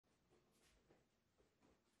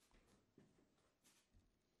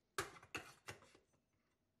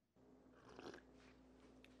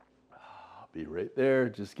Be right there,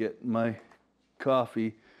 just getting my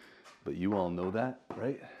coffee. But you all know that,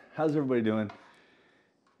 right? How's everybody doing?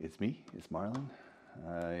 It's me, it's Marlon.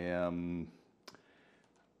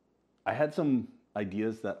 I had some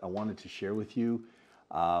ideas that I wanted to share with you.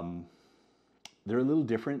 They're a little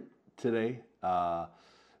different today.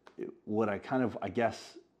 What I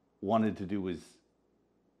wanted to do was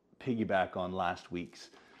piggyback on last week's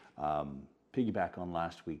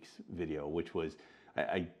video, which was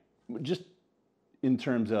I just in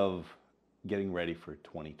terms of getting ready for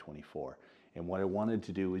 2024. And what I wanted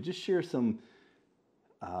to do was just share some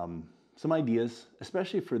ideas,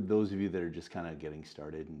 especially for those of you that are just kind of getting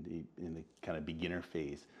started in the kind of beginner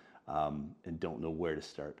phase and don't know where to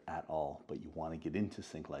start at all, but you want to get into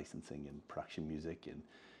sync licensing and production music and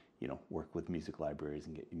work with music libraries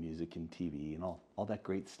and get your music in TV and all that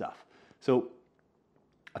great stuff. So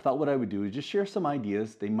I thought what I would do is just share some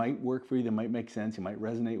ideas. They might work for you, they might make sense, you might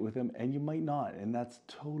resonate with them, and you might not, and that's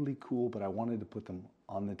totally cool, but I wanted to put them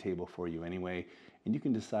on the table for you anyway, and you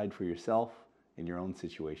can decide for yourself in your own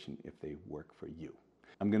situation if they work for you.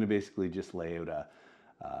 I'm going to basically just lay out a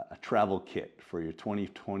travel kit for your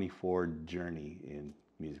 2024 journey in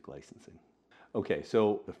music licensing. Okay,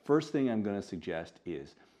 so the first thing I'm going to suggest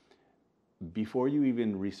is before you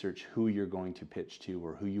even research who you're going to pitch to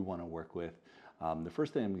or who you want to work with, the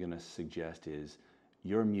first thing I'm going to suggest is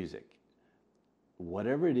your music.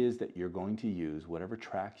 Whatever it is that you're going to use, whatever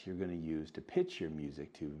tracks you're going to use to pitch your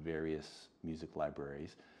music to various music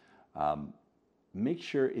libraries, make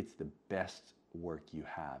sure it's the best work you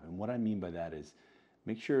have. And what I mean by that is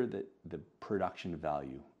make sure that the production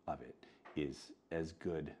value of it is as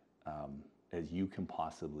good as you can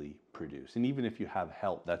possibly produce. And even if you have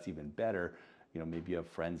help, that's even better. Maybe you have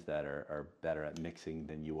friends that are better at mixing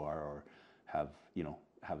than you are, or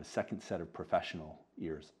have a second set of professional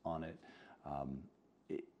ears on it.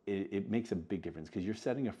 It makes a big difference because you're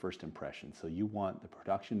setting a first impression. So you want the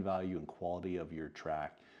production value and quality of your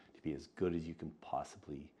track to be as good as you can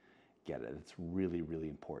possibly get it. It's really, really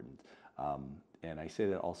important. And I say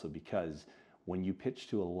that also because when you pitch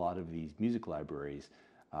to a lot of these music libraries,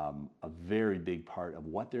 a very big part of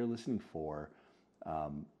what they're listening for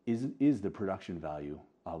is the production value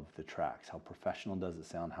of the tracks. How professional does it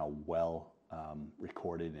sound? How well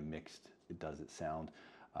recorded and mixed does it sound?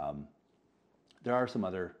 There are some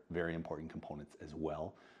other very important components as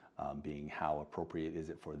well, being how appropriate is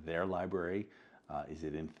it for their library? Is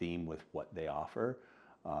it in theme with what they offer?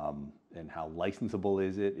 And how licensable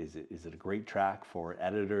is it? Is it a great track for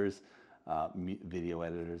editors, video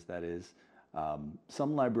editors that is?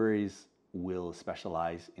 Some libraries will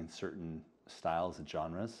specialize in certain styles and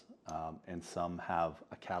genres, and some have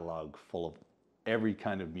a catalog full of every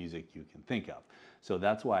kind of music you can think of. So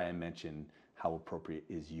that's why I mentioned how appropriate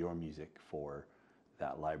is your music for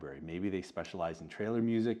that library. Maybe they specialize in trailer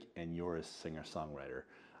music and you're a singer-songwriter,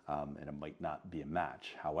 and it might not be a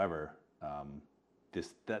match. However,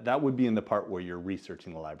 that would be in the part where you're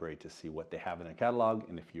researching the library to see what they have in their catalog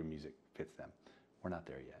and if your music fits them. We're not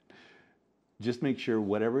there yet. Just make sure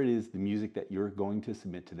whatever it is, the music that you're going to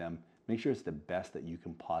submit to them, make sure it's the best that you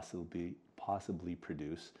can possibly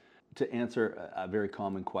produce. To answer a very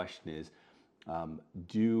common question is,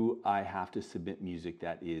 do I have to submit music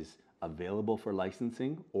that is available for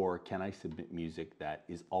licensing, or can I submit music that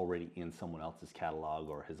is already in someone else's catalog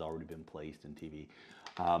or has already been placed in TV?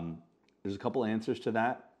 There's a couple answers to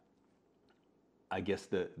that. I guess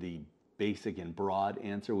the basic and broad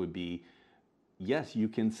answer would be, yes, you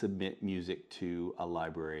can submit music to a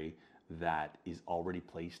library that is already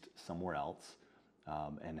placed somewhere else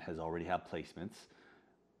and has already had placements,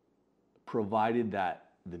 provided that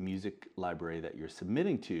the music library that you're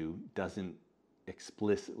submitting to doesn't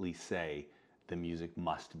explicitly say the music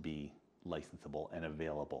must be licensable and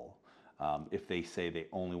available. If they say they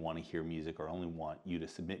only want to hear music or only want you to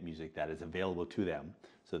submit music that is available to them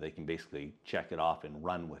so they can basically check it off and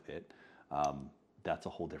run with it, that's a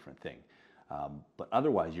whole different thing. But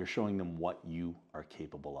otherwise, you're showing them what you are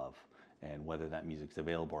capable of, and whether that music's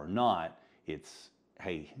available or not, it's,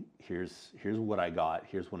 hey, here's what I got,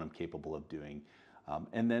 here's what I'm capable of doing.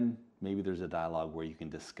 And then maybe there's a dialogue where you can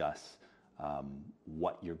discuss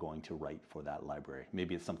what you're going to write for that library.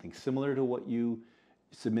 Maybe it's something similar to what you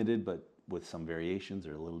submitted, but with some variations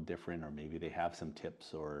or a little different, or maybe they have some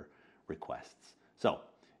tips or requests. So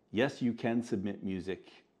yes, you can submit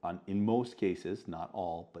music in most cases, not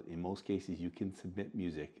all, but in most cases you can submit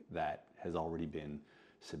music that has already been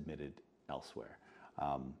submitted elsewhere.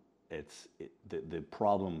 The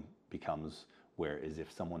problem becomes whereas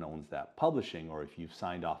if someone owns that publishing, or if you've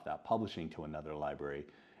signed off that publishing to another library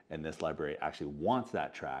and this library actually wants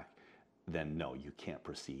that track, then no, you can't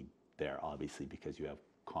proceed there, obviously, because you have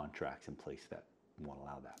contracts in place that won't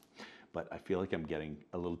allow that. But I feel like I'm getting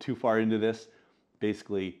a little too far into this.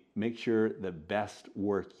 Basically, make sure the best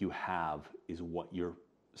work you have is what you're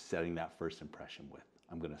setting that first impression with.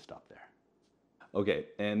 I'm going to stop there. Okay,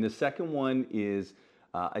 and the second one is,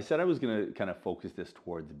 I said I was going to kind of focus this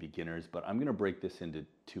towards the beginners, but I'm going to break this into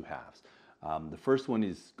two halves. The first one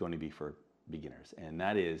is going to be for beginners, and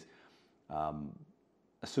that is,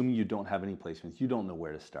 assuming you don't have any placements, you don't know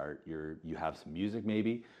where to start, you have some music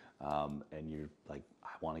maybe, and you're like, I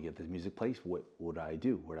want to get this music placed, what would I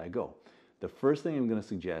do? Where do I go? The first thing I'm going to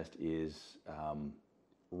suggest is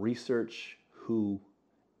research who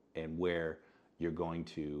and where you're going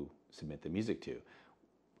to submit the music to.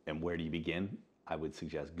 And where do you begin? I would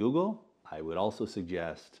suggest Google. I would also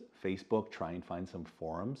suggest Facebook. Try and find some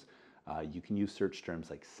forums. You can use search terms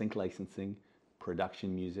like sync licensing,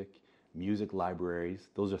 production music, music libraries.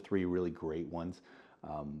 Those are three really great ones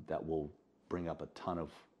that will bring up a ton of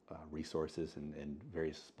resources and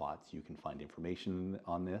various spots you can find information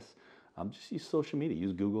on this. Just use social media.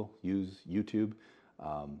 Use Google, use YouTube,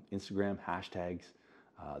 Instagram, hashtags.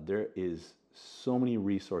 There is so many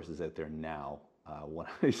resources out there now. When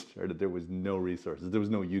I started, there was no resources. There was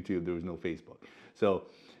no YouTube. There was no Facebook. So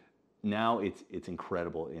now it's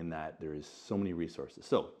incredible in that there is so many resources.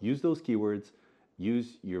 So use those keywords.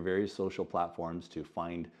 Use your various social platforms to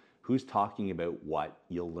find who's talking about what.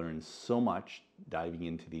 You'll learn so much diving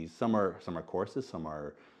into these. Some are courses. Some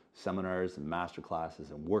are seminars and master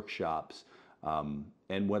classes and workshops.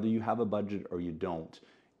 And whether you have a budget or you don't,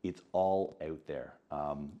 it's all out there.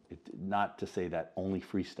 Not to say that only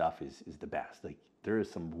free stuff is the best. Like, there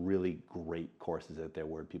is some really great courses out there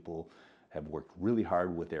where people have worked really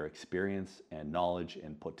hard with their experience and knowledge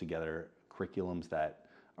and put together curriculums that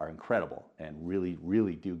are incredible and really,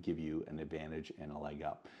 really do give you an advantage and a leg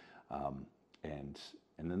up.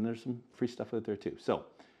 And then there's some free stuff out there too. So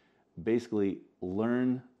basically,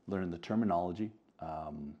 learn the terminology.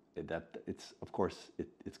 Of course,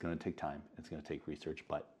 it's going to take time. It's going to take research,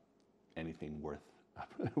 but anything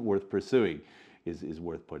worth pursuing is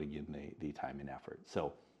worth putting in the time and effort.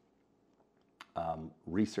 So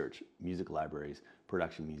research music libraries,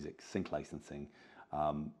 production music, sync licensing,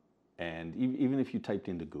 and even if you typed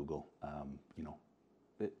into Google,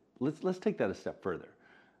 let's take that a step further.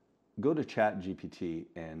 Go to ChatGPT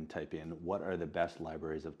and type in, what are the best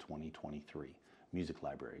libraries of 2023? Music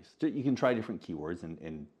libraries. You can try different keywords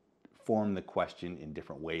and form the question in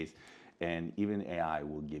different ways, and even AI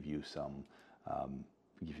will give you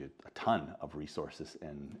a ton of resources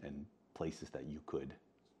and places that you could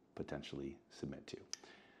potentially submit to.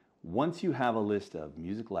 Once you have a list of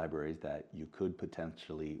music libraries that you could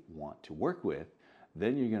potentially want to work with,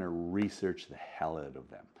 then you're going to research the hell out of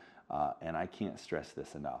them. And I can't stress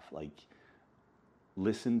this enough. Like,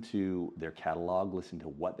 listen to their catalog, listen to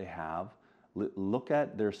what they have. Look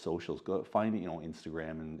at their socials. Go find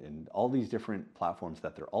Instagram and all these different platforms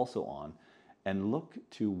that they're also on, and look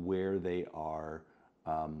to where they are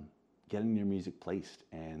getting their music placed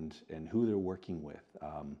and who they're working with.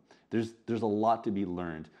 There's a lot to be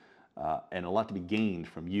learned and a lot to be gained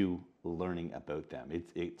from you learning about them.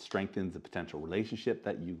 It strengthens the potential relationship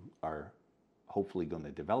that you are hopefully going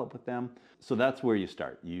to develop with them. So that's where you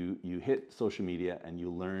start. You hit social media and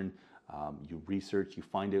you learn. You research, you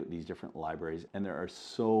find out these different libraries, and there are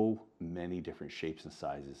so many different shapes and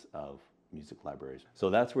sizes of music libraries. So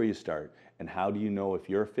that's where you start. And how do you know if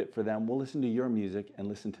you're a fit for them? Well, listen to your music and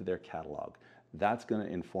listen to their catalog. That's going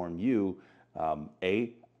to inform you,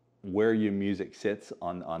 where your music sits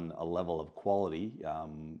on a level of quality.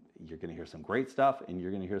 You're going to hear some great stuff, and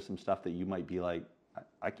you're going to hear some stuff that you might be like,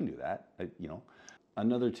 I can do that.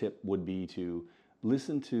 Another tip would be to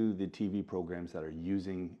listen to the TV programs that are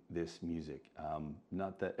using this music.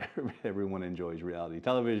 Not that everyone enjoys reality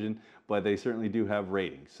television, but they certainly do have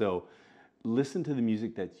ratings. So listen to the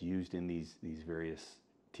music that's used in these various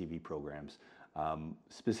TV programs,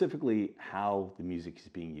 specifically how the music is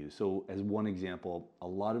being used. So as one example, a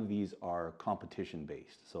lot of these are competition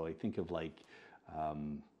based. So I think of like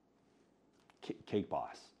Cake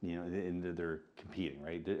Boss, and they're competing,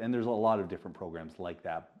 right? And there's a lot of different programs like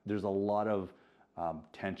that. There's a lot of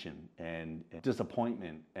tension and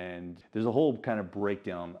disappointment, and there's a whole kind of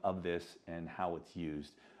breakdown of this and how it's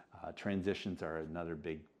used. Transitions are another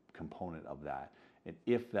big component of that, and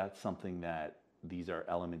if that's something that these are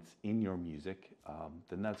elements in your music,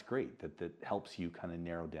 then that's great. That helps you kind of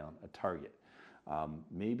narrow down a target.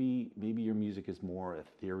 Maybe your music is more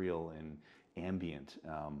ethereal and ambient,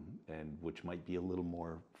 and which might be a little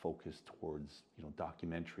more focused towards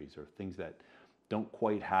documentaries or things that don't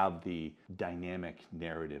quite have the dynamic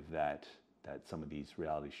narrative that that some of these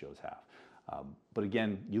reality shows have. But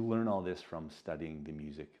again, you learn all this from studying the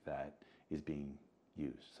music that is being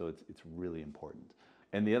used. So it's really important.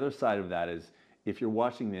 And the other side of that is, if you're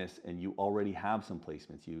watching this and you already have some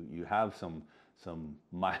placements, you have some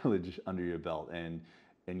mileage under your belt, and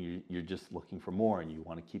you're just looking for more and you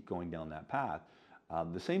want to keep going down that path,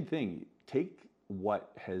 the same thing, take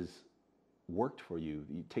what has worked for you,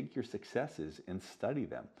 you take your successes and study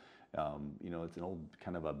them. It's an old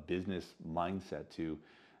kind of a business mindset to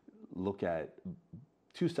look at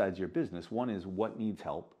two sides of your business. One is what needs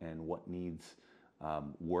help and what needs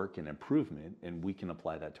work and improvement, and we can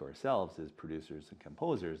apply that to ourselves as producers and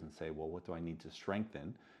composers and say, well, what do I need to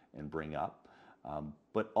strengthen and bring up?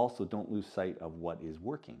 But also don't lose sight of what is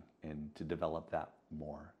working and to develop that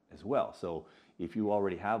more as well. So if you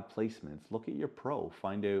already have placements, look at your pro,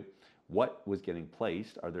 find out what was getting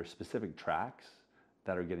placed. Are there specific tracks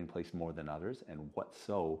that are getting placed more than others, and what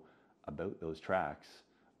so about those tracks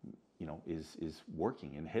is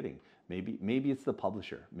working and hitting? Maybe it's the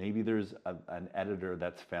publisher. Maybe there's an editor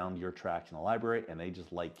that's found your tracks in the library and they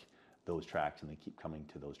just like those tracks and they keep coming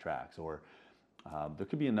to those tracks. Or there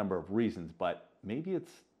could be a number of reasons, but maybe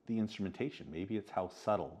it's the instrumentation. Maybe it's how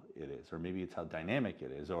subtle it is, or maybe it's how dynamic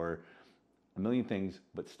it is, or a million things,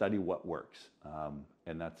 but study what works.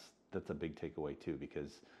 And that's a big takeaway too,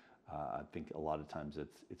 because I think a lot of times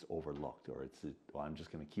it's overlooked, or well, I'm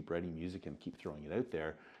just going to keep writing music and keep throwing it out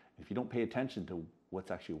there. If you don't pay attention to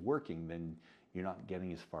what's actually working, then you're not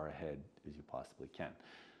getting as far ahead as you possibly can.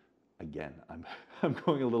 Again, I'm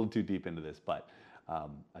going a little too deep into this, but I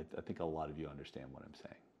think a lot of you understand what I'm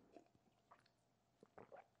saying.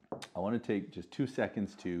 I want to take just 2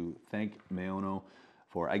 seconds to thank Maono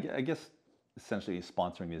for, I guess, essentially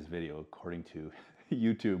sponsoring this video according to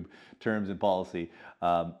YouTube terms and policy,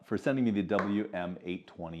 for sending me the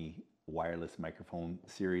WM820 wireless microphone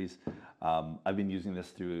series. I've been using this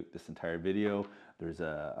through this entire video. There's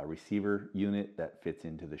a receiver unit that fits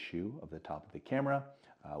into the shoe of the top of the camera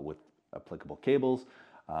with applicable cables.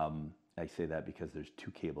 I say that because there's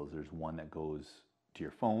 2 cables. There's one that goes to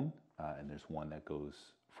your phone and there's one that goes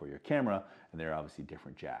for your camera, and they're obviously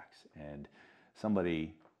different jacks. And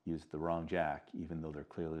somebody used the wrong jack, even though they're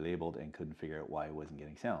clearly labeled, and couldn't figure out why it wasn't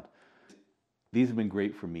getting sound. These have been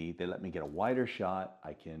great for me. They let me get a wider shot.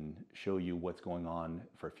 I can show you what's going on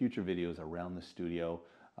for future videos around the studio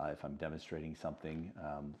if I'm demonstrating something.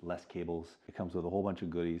 Less cables. It comes with a whole bunch of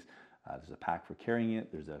goodies. There's a pack for carrying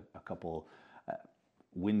it. There's a couple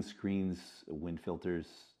wind screens, wind filters,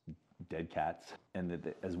 dead cats,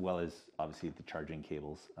 and as well as obviously the charging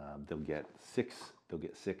cables. They'll get 6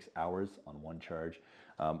 hours on one charge.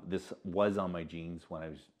 This was on my jeans when I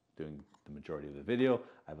was doing the majority of the video.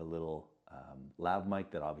 I have a little lav mic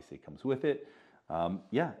that obviously comes with it.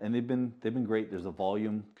 Yeah, and they've been great. There's a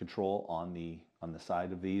volume control on the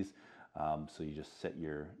side of these, so you just set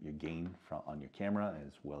your gain on your camera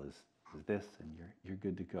as well as this, and you're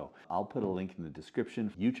good to go. I'll put a link in the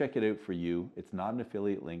description. You check it out for you. It's not an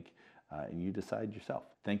affiliate link, and you decide yourself.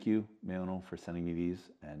 Thank you, Maono, for sending me these,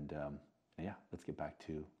 and yeah, let's get back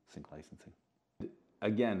to sync licensing.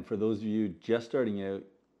 Again, for those of you just starting out,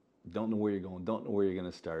 don't know where you're going, don't know where you're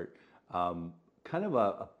going to start, kind of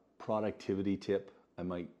a productivity tip I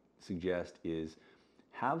might suggest is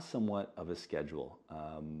have somewhat of a schedule.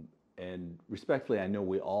 And respectfully, I know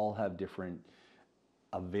we all have different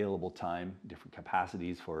available time, different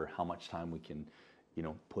capacities for how much time we can,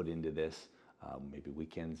 put into this. Maybe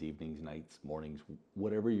weekends, evenings, nights, mornings,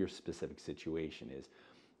 whatever your specific situation is.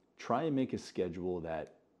 Try and make a schedule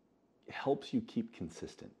that helps you keep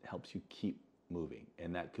consistent, helps you keep moving.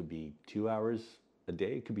 And that could be 2 hours a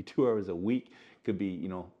day, it could be 2 hours a week, it could be,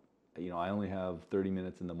 I only have 30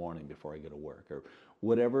 minutes in the morning before I go to work, or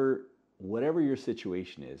whatever your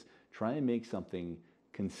situation is. Try and make something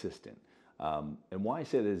consistent. And why I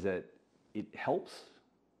say that is that it helps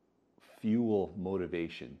fuel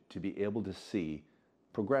motivation to be able to see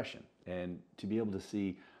progression and to be able to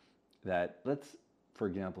see that, let's, for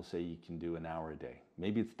example, say you can do an hour a day.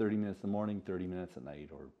 Maybe it's 30 minutes in the morning, 30 minutes at night,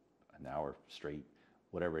 or an hour straight,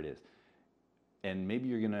 whatever it is. And maybe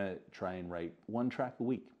you're gonna try and write 1 track a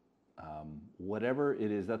week. Whatever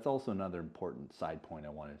it is, that's also another important side point I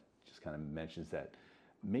wanna just kind of mention, is that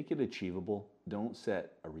make it achievable. Don't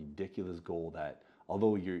set a ridiculous goal that,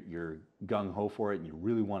 although you're gung-ho for it and you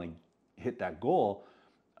really wanna hit that goal,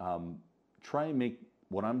 try and make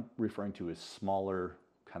what I'm referring to as smaller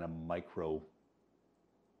kind of micro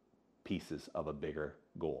pieces of a bigger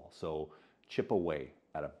goal. So chip away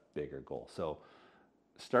at a bigger goal. So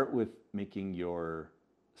start with making your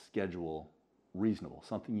schedule reasonable,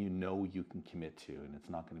 something you know you can commit to, and it's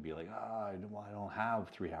not going to be like, I don't have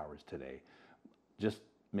 3 hours today. Just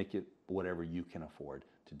make it whatever you can afford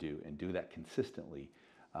to do, and do that consistently.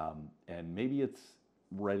 And maybe it's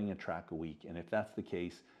writing a track a week, and if that's the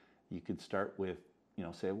case, you could start with,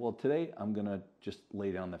 say, well, today I'm going to just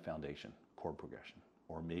lay down the foundation, chord progression,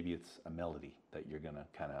 or maybe it's a melody that you're going to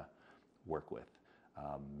kind of work with.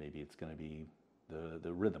 Maybe it's going to be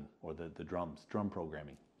the rhythm or the drums, drum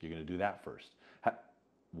programming. You're going to do that first.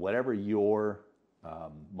 Whatever you're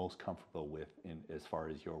most comfortable with as far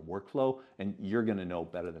as your workflow, and you're going to know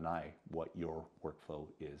better than I what your workflow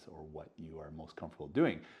is or what you are most comfortable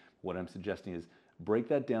doing. What I'm suggesting is break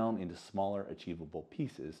that down into smaller, achievable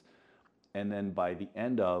pieces, and then by the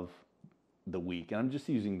end of the week, and I'm just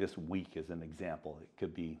using this week as an example, it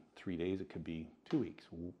could be 3 days, it could be 2 weeks.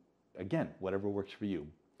 Again, whatever works for you.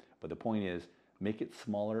 But the point is, make it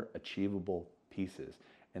smaller, achievable pieces.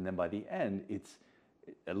 And then by the end, it's,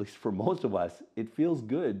 at least for most of us, it feels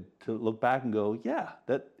good to look back and go, yeah,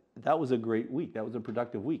 that was a great week. That was a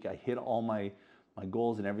productive week. I hit all my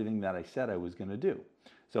goals and everything that I said I was going to do.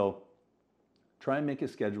 So try and make a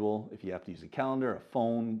schedule. If you have to use a calendar, a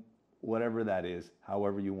phone, whatever that is,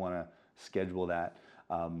 however you want to schedule that,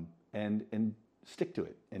 and stick to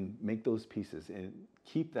it and make those pieces and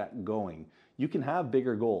keep that going. You can have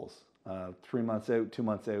bigger goals, 3 months out, 2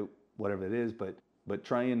 months out, whatever it is, but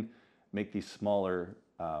try and make these smaller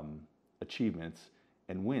achievements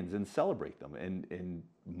and wins, and celebrate them, and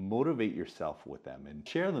motivate yourself with them, and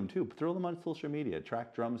share them too. Throw them on social media.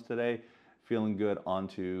 Track drums today, feeling good,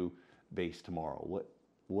 onto bass tomorrow,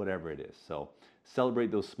 whatever it is. So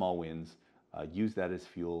celebrate those small wins, use that as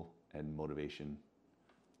fuel and motivation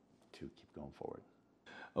to keep going forward.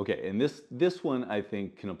 Okay, and this one I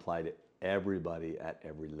think can apply to everybody at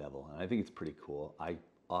every level, and I think it's pretty cool. I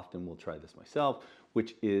often will try this myself,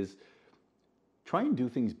 which is try and do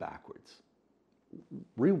things backwards.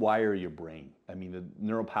 Rewire your brain. I mean, the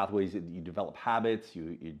neural pathways, you develop habits,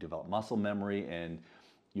 you develop muscle memory, and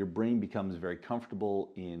your brain becomes very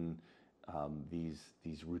comfortable in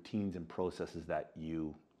these routines and processes that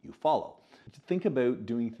you follow. Think about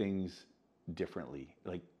doing things differently.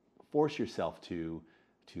 Like, force yourself to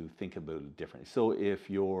think about it differently. So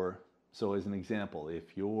as an example,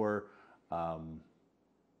 if you're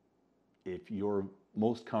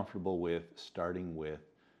most comfortable with starting with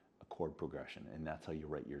a chord progression, and that's how you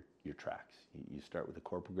write your tracks. You start with a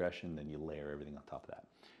chord progression, then you layer everything on top of that.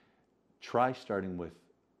 Try starting with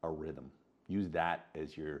a rhythm. Use that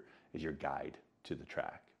as your guide to the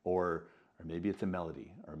track. Or maybe it's a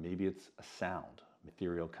melody, or maybe it's a sound,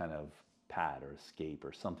 ethereal kind of pad or escape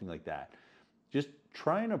or something like that. Just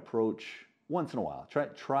try and approach once in a while.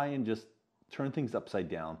 Try and just turn things upside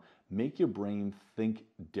down. Make your brain think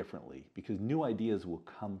differently, because new ideas will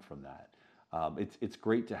come from that. It's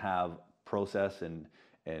great to have process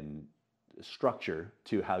and structure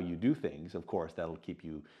to how you do things. Of course, that'll keep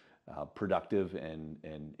you productive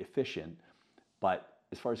and efficient. But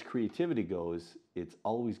as far as creativity goes, it's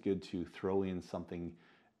always good to throw in something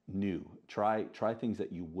new. Try things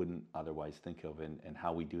that you wouldn't otherwise think of, and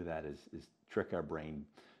how we do that is trick our brain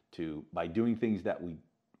by doing things that we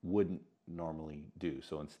wouldn't normally do.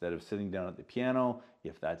 So instead of sitting down at the piano,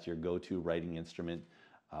 if that's your go-to writing instrument,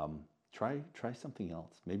 try something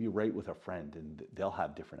else. Maybe write with a friend, and they'll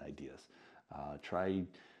have different ideas. Try,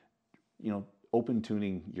 open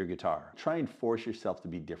tuning your guitar. Try and force yourself to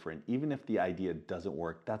be different. Even if the idea doesn't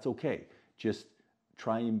work, that's okay. Just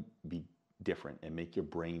try and be different and make your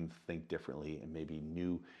brain think differently, and maybe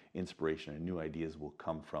new inspiration and new ideas will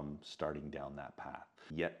come from starting down that path.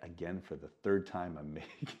 Yet again, for the third time, I'm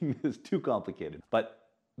making this too complicated. But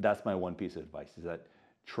that's my one piece of advice, is that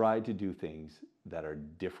try to do things that are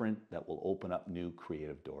different, that will open up new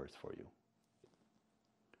creative doors for you.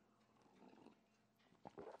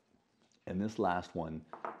 And this last one,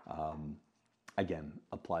 again,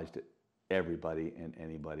 applies to everybody and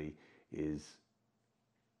anybody, is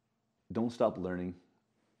don't stop learning.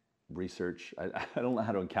 Research. I don't know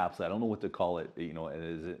how to encapsulate. I don't know what to call it,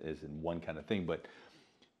 as in one kind of thing, but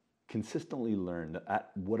consistently learn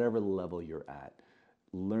at whatever level you're at.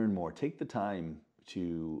 Learn more. Take the time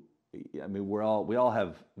to, we all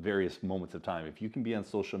have various moments of time. If you can be on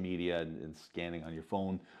social media and scanning on your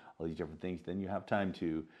phone, all these different things, then you have time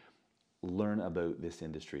to learn about this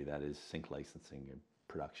industry that is sync licensing and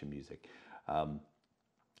production music.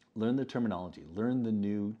 Learn the terminology, learn the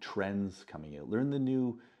new trends coming out, learn the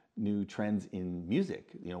new trends in music.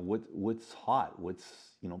 What's hot,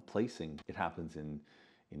 what's placing. It happens in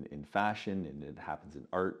fashion, and it happens in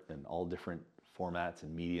art, and all different formats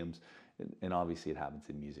and mediums, and obviously it happens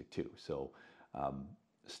in music too. So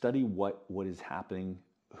study what is happening,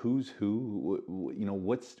 who's who,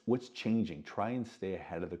 what's changing. Try and stay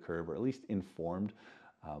ahead of the curve, or at least informed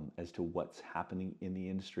as to what's happening in the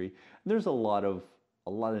industry. And there's a lot of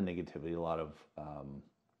negativity, a lot of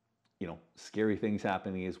scary things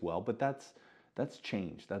happening as well. But that's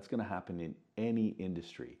change. That's going to happen in any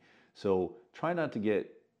industry. So try not to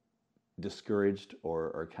get discouraged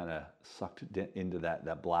or kind of sucked into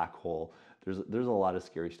that black hole. There's a lot of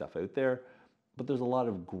scary stuff out there, but there's a lot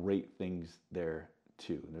of great things there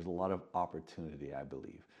too. And there's a lot of opportunity, I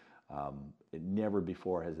believe. Never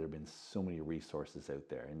before has there been so many resources out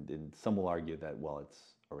there. And some will argue that, well,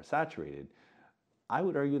 it's oversaturated. I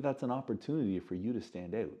would argue that's an opportunity for you to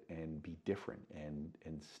stand out and be different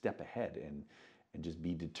and step ahead and just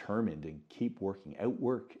be determined and keep working,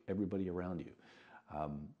 outwork everybody around you.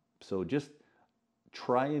 So just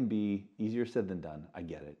try and be, easier said than done, I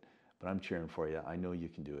get it, but I'm cheering for you. I know you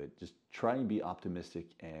can do it. Just try and be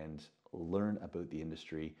optimistic and learn about the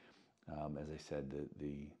industry. As I said,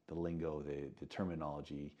 the lingo, the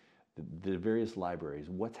terminology, the various libraries,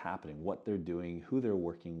 what's happening, what they're doing, who they're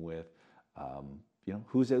working with,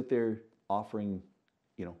 who's out there offering,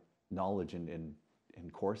 knowledge and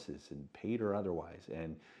courses, and paid or otherwise,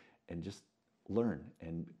 and just learn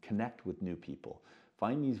and connect with new people.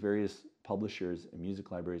 Find these various publishers and music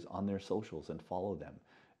libraries on their socials and follow them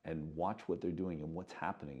and watch what they're doing and what's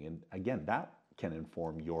happening. And again, that can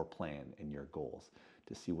inform your plan and your goals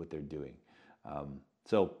to see what they're doing.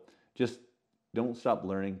 So just don't stop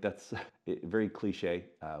learning. That's very cliche.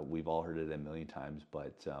 We've all heard it a million times,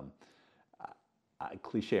 but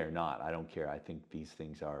cliche or not, I don't care. I think these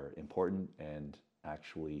things are important and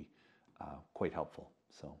actually quite helpful.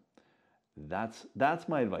 So that's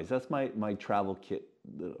my advice. That's my travel kit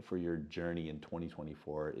for your journey in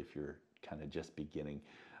 2024 if you're kind of just beginning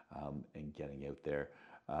and getting out there.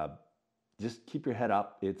 Just keep your head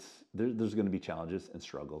up. There's going to be challenges and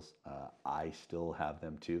struggles. I still have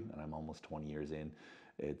them too, and I'm almost 20 years in.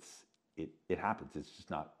 It happens. It's just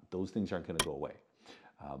not, those things aren't going to go away.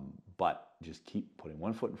 But just keep putting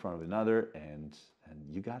one foot in front of another, and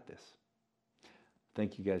you got this.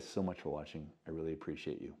 Thank you guys so much for watching. I really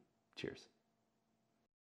appreciate you. Cheers.